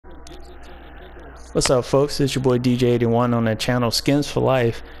What's up, folks? It's your boy DJ81 on the channel Skins for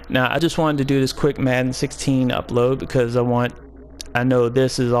Life. Now, I just wanted to do this quick Madden 16 upload because I know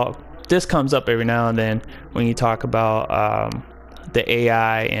this comes up every now and then when you talk about the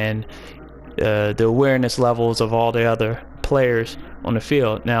AI and the awareness levels of all the other players on the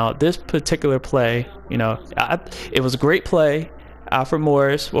field. Now, this particular play, it was a great play. Alfred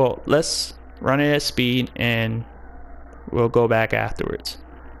Morris. Well, let's run it at speed and we'll go back afterwards.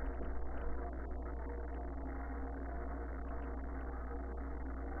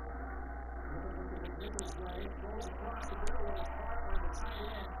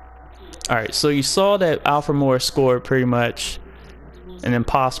 Alright, so you saw that Alfred Morris scored pretty much an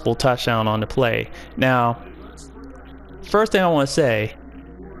impossible touchdown on the play. Now, first thing I want to say,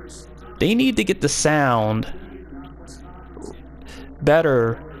 they need to get the sound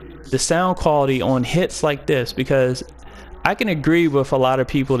better, the sound quality on hits like this, because I can agree with a lot of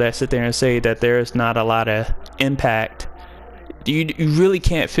people that sit there and say that there's not a lot of impact. You really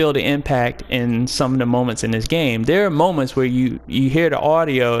can't feel the impact in some of the moments in this game. There are moments where you hear the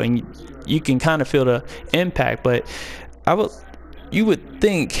audio and you can kind of feel the impact, but you would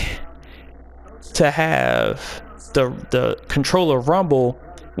think to have the controller rumble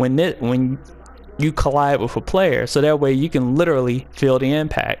when you collide with a player, so that way you can literally feel the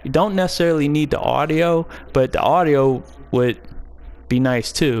impact. You don't necessarily need the audio, but the audio would be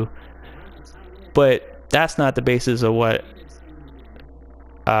nice too. But that's not the basis of what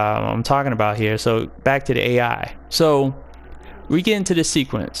I'm talking about here. So back to the AI. So we get into the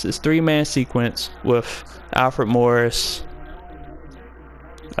sequence. It's 3-man sequence with Alfred Morris,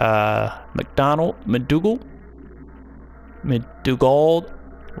 McDougald,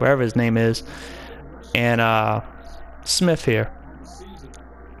 wherever his name is, and Smith here.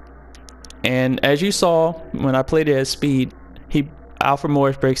 And as you saw when I played it at speed, Alfred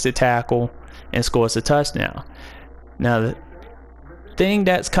Morris breaks the tackle and scores a touchdown. Now the thing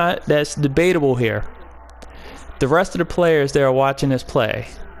that's debatable here, the rest of the players that are watching this play,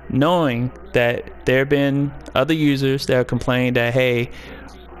 knowing that there have been other users that have complained that, hey,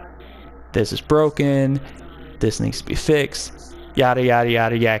 this is broken, this needs to be fixed, yada yada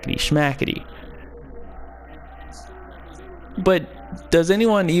yada yakety schmackety. But does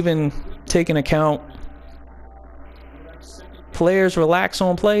anyone even take into account players relax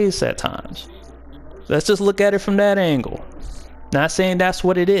on plays at times? Let's just look at it from that angle. Not saying that's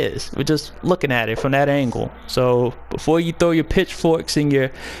what it is. We're just looking at it from that angle. So before you throw your pitchforks and your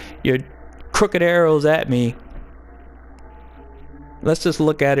crooked arrows at me, let's just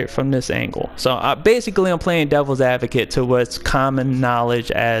look at it from this angle. So basically I'm playing devil's advocate to what's common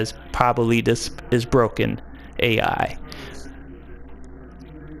knowledge as probably this is broken AI.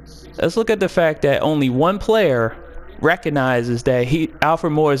 Let's look at the fact that only one player recognizes that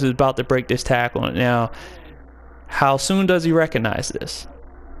Alfred Morris is about to break this tackle. Now, how soon does he recognize this?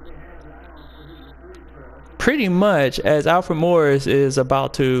 Pretty much as Alfred Morris is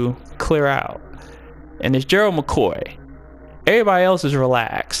about to clear out. And it's Gerald McCoy. Everybody else is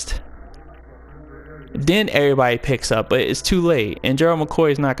relaxed. Then everybody picks up, but it's too late. And Gerald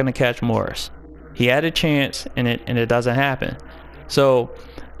McCoy is not going to catch Morris. He had a chance and it doesn't happen. So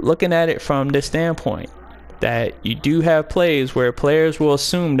looking at it from this standpoint, that you do have plays where players will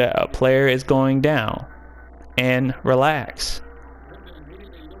assume that a player is going down and relax,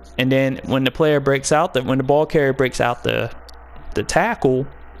 and then when the player breaks out, when the ball carrier breaks out the tackle,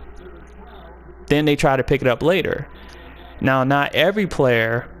 then they try to pick it up later. Now, not every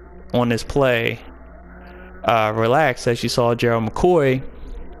player on this play relaxed. As you saw, Gerald McCoy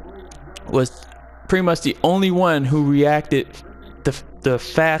was pretty much the only one who reacted the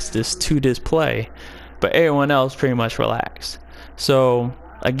fastest to this play, but everyone else pretty much relaxed. So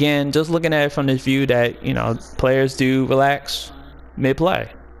again, just looking at it from this view that, players do relax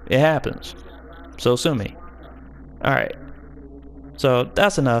mid-play. It happens. So sue me. Alright. So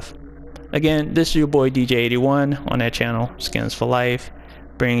that's enough. Again, this is your boy DJ81 on that channel, Skins for Life,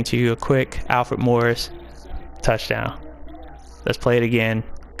 bringing to you a quick Alfred Morris touchdown. Let's play it again,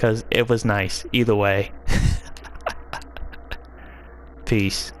 because it was nice either way.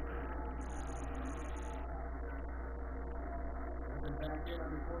 Peace.